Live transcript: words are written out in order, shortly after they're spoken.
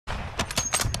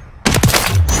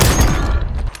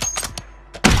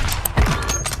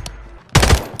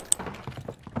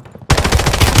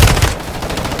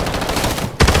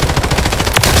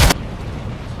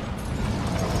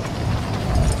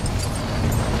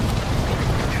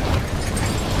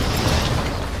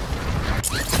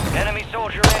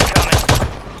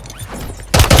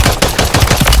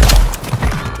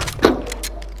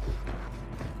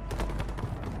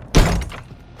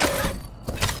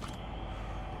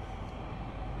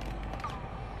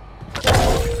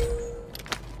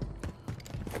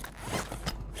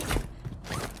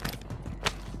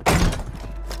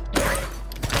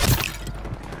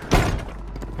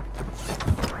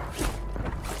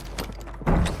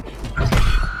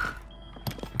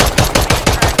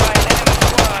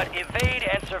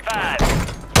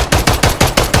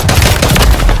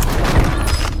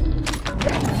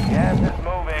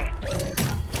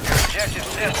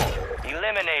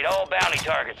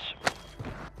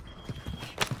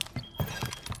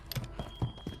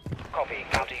Copy.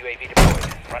 Counter UAV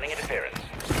deployed. Running interference.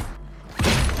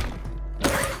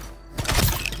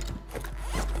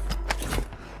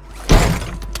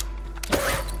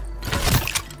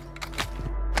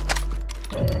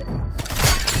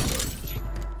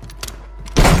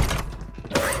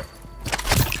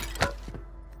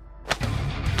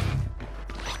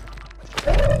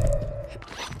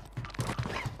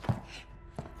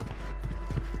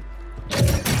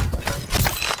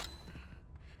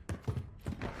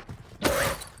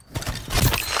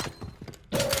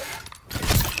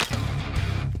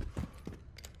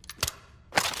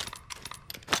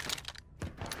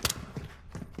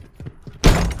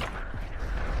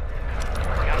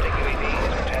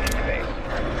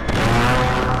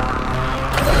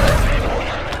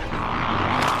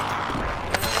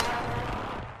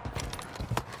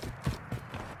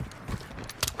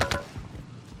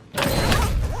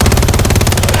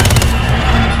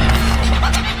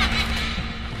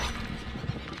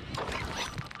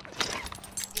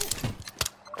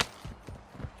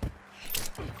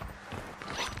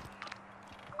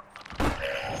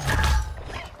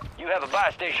 Have a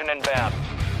buy station inbound.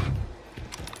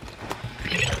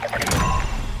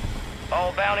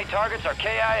 All bounty targets are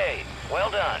KIA. Well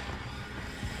done.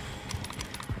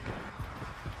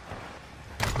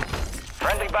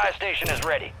 Friendly buy station is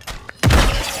ready.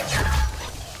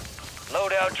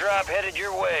 Loadout drop headed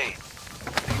your way.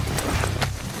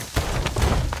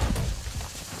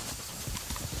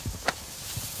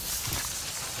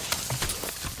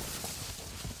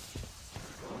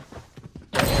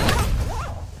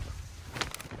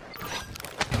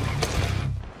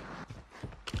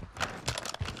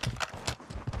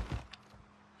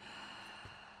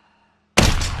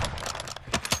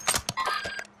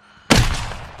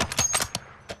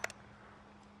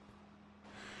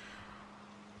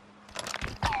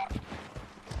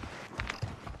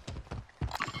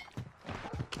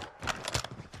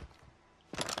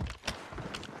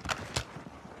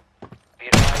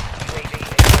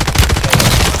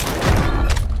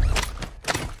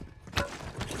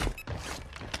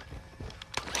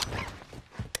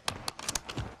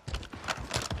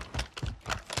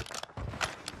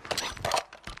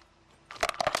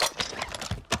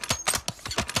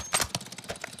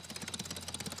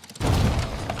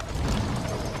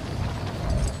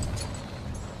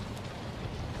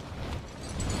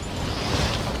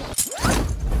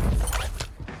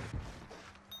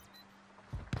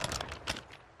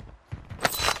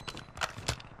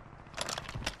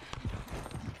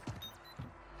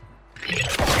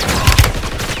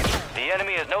 The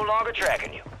enemy is no longer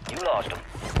tracking you. You lost them.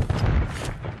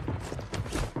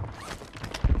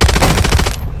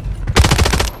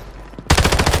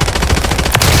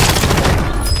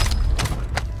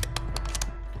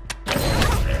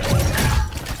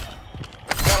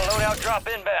 Got a loadout drop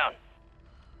inbound.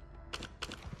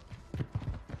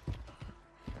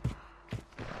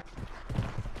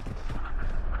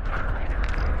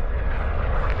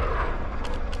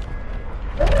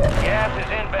 Gas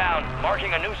is inbound,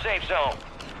 marking a new safe zone.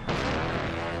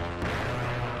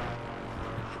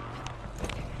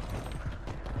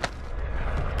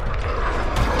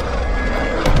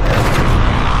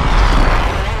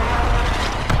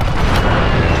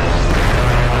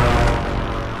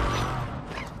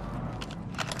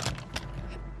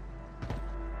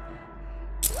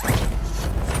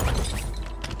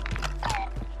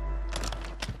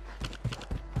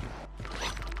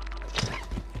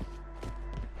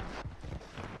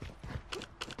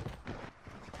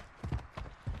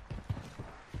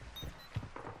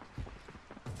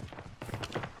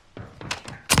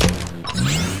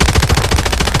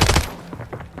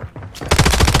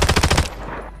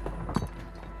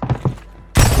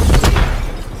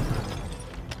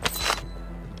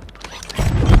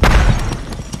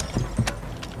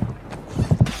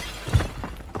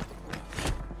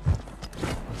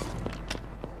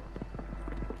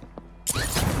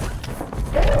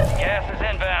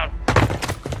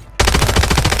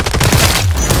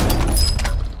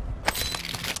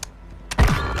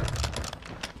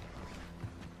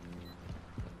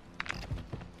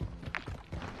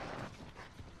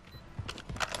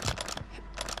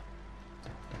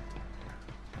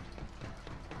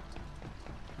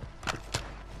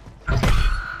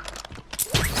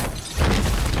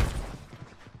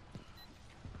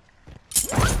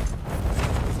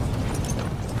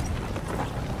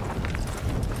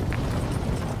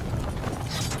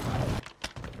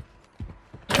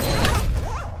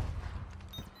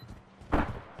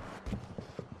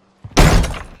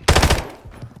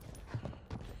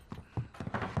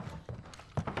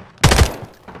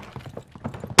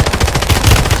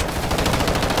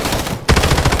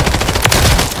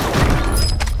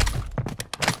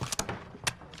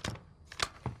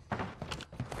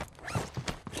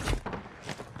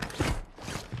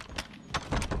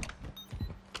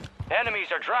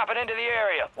 Enemies are dropping into the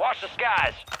area. Watch the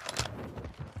skies.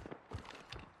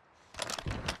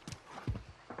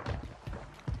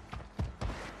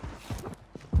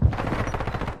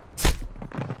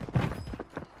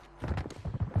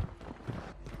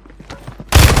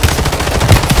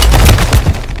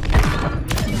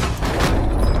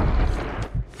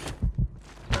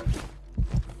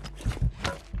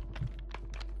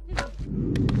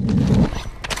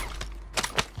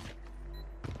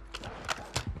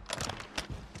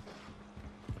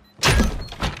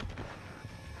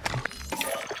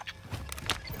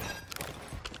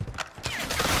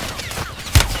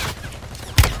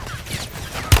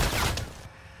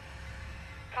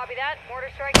 Copy that. Mortar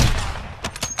strike inbound.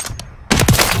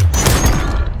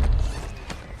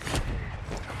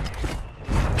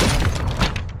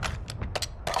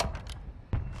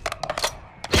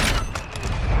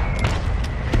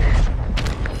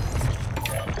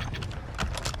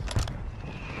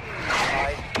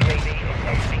 UAV is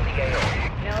exiting the AO.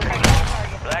 No critical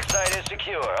target. Black site is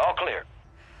secure. All clear.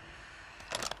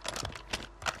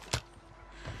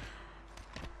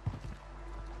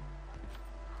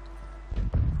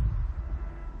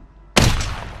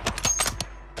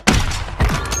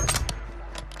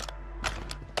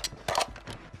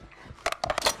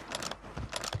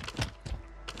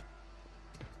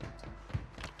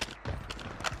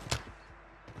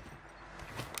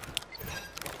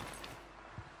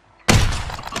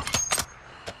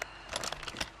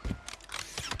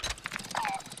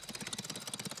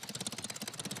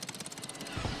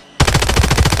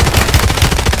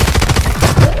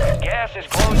 Gas is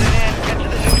closing in. Get to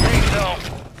the new safe zone.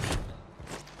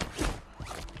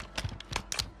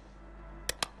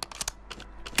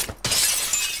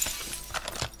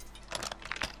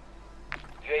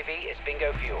 UAV is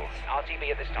bingo fuel.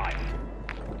 RTB at this time.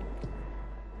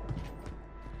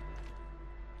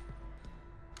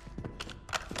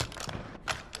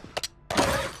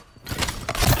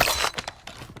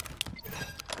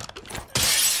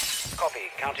 Copy.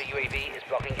 Counter UAV is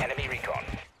blocking enemy recon.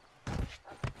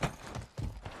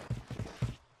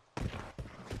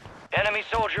 Enemy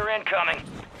soldier incoming.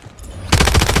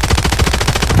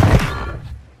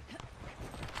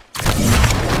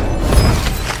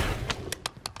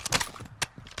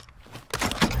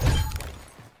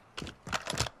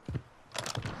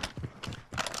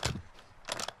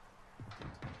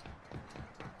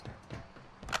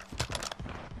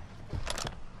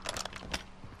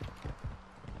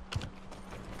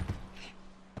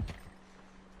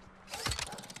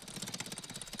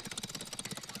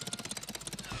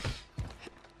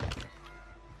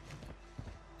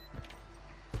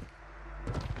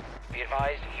 Be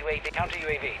advised, UAV counter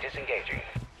UAV disengaging.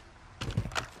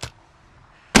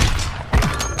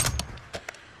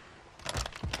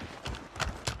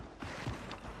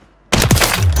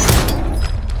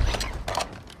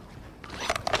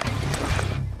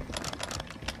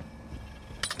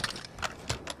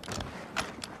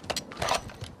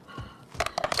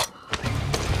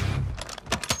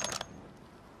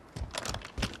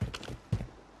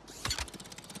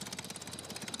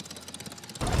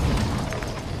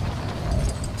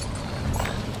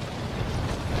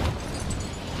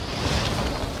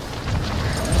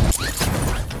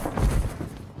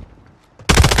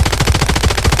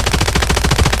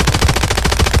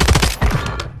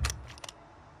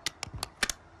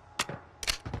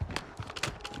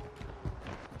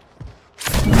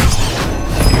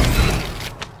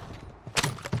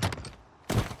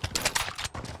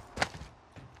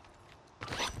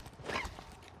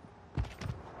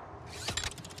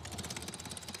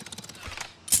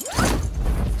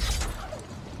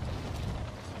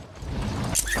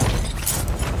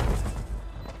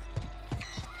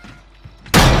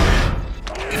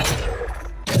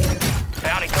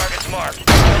 Bounty targets marked.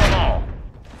 Kill them all.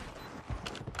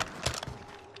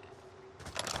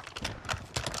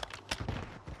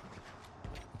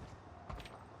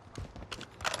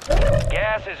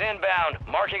 Gas is inbound,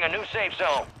 marking a new safe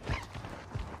zone.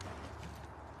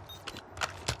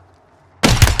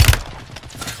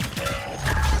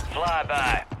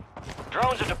 Flyby.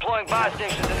 Drones are deploying buy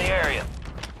stations in the area.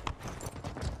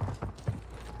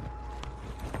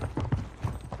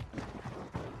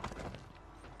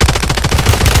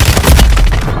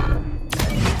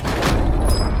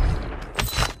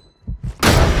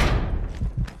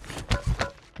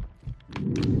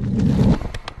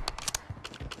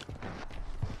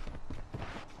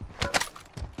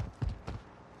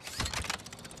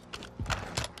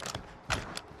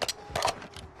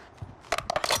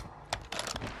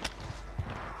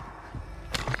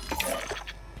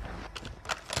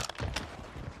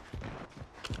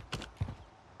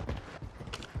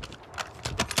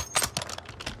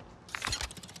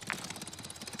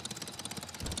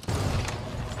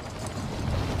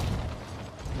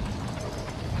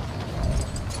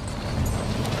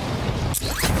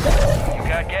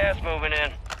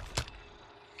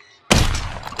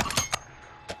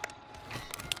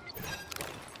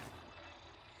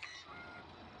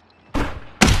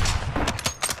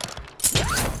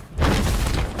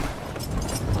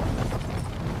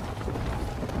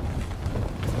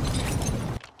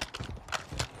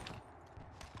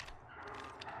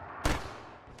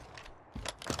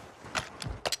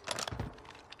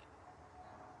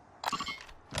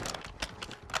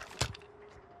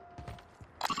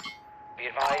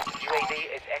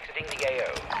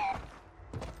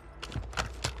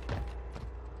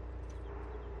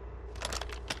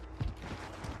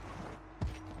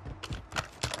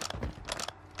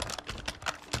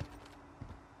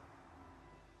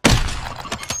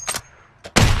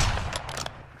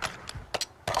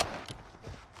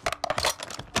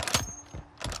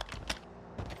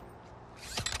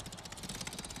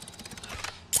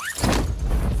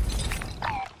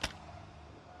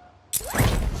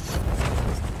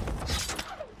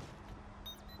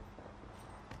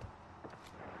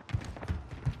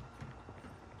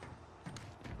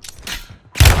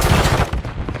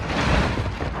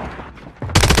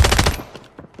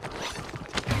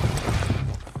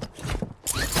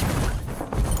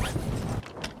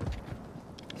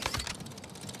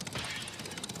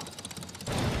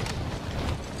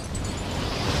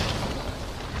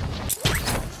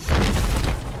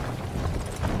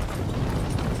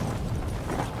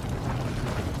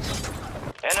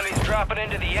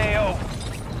 dropping into the AO.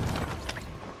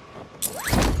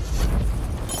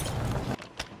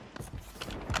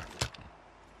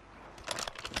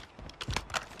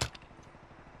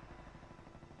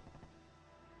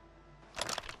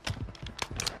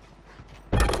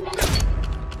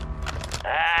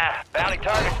 Bounty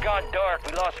target's gone dark.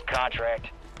 We lost the contract.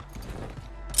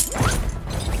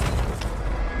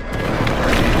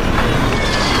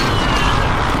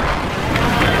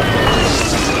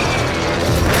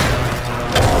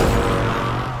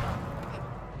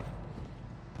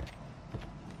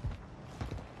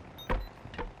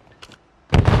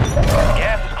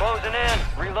 Gas is closing in.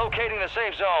 Relocating the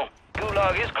safe zone.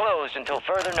 Gulag is closed until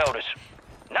further notice.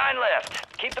 9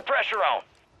 left. Keep the pressure on.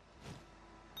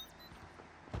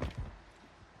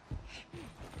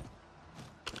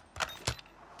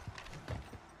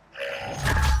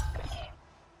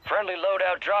 Friendly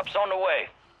loadout drops on the way.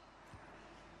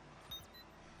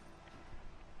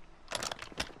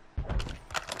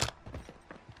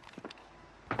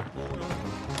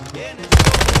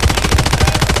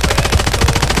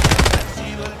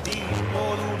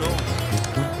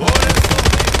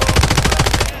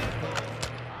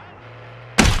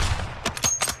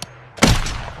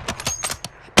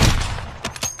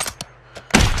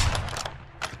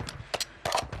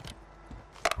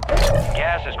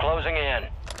 Gas is closing in.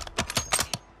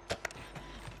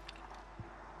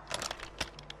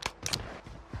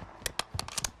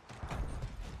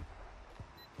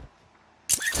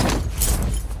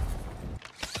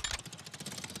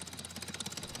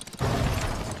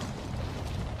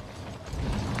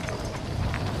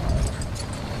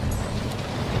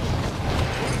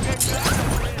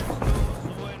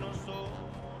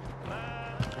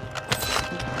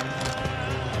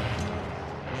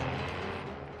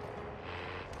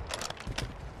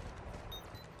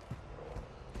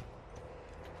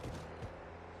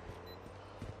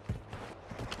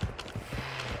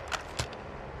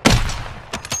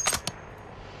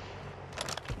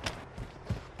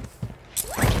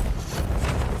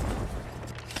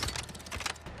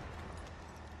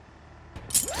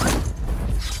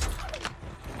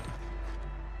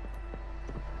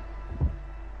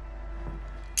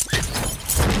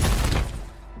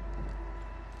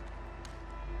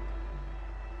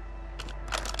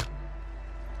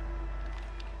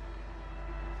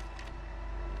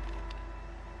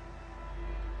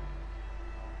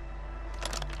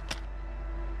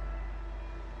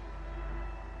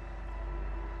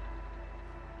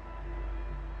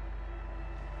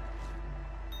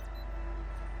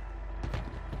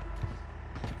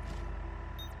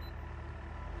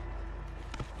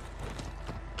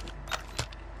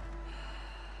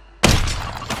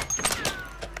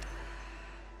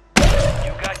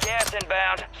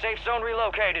 Inbound. Safe zone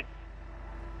relocated.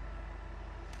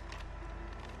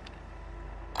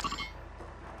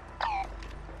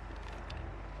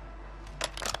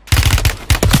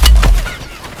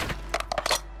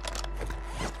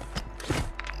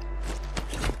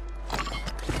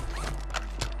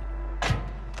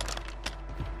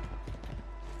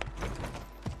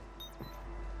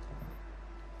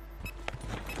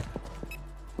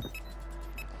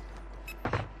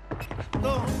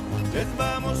 Les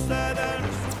vamos a dar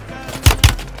su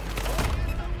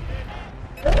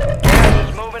Gas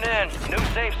is moving in. New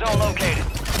safe zone located.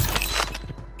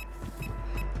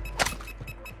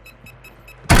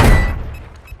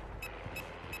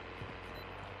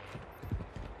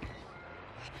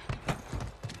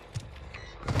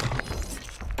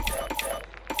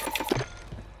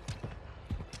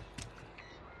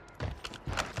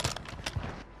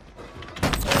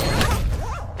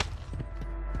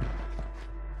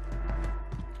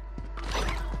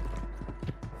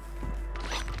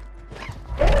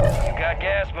 Got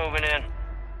gas moving in.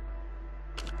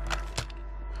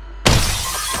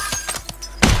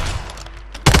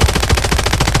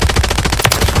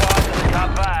 Squad to the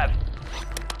top 5.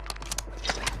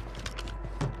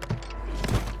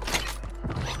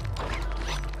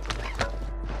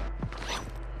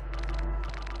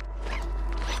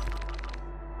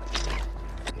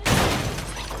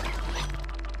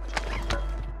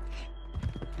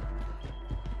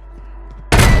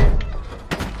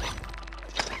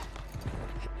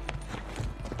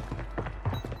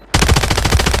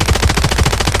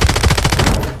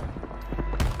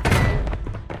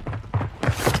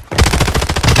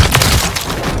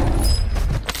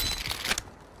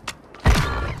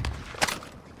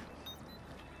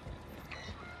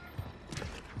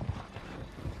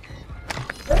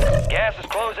 Gas is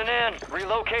closing in.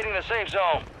 Relocating the safe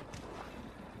zone.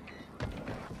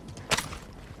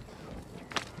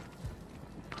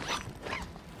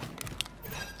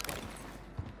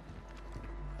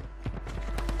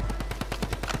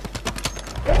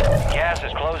 gas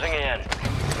is closing in.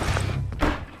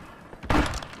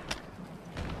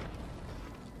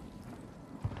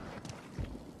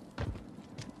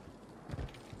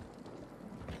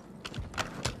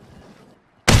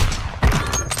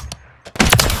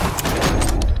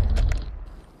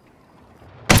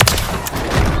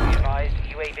 Be advised,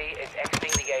 UAV is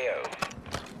exiting the AO.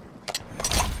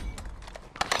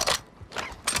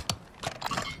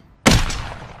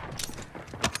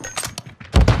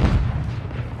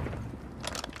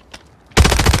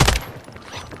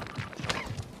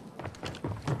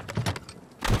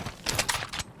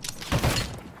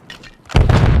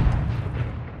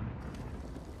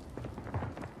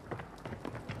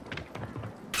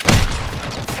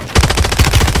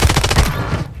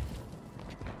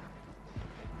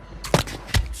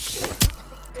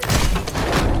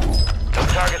 No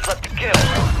targets left to kill.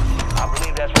 I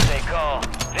believe that's what they call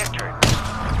victory.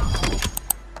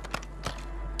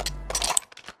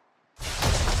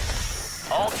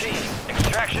 All teams,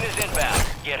 extraction is inbound.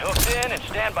 Get hooked in and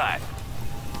stand by.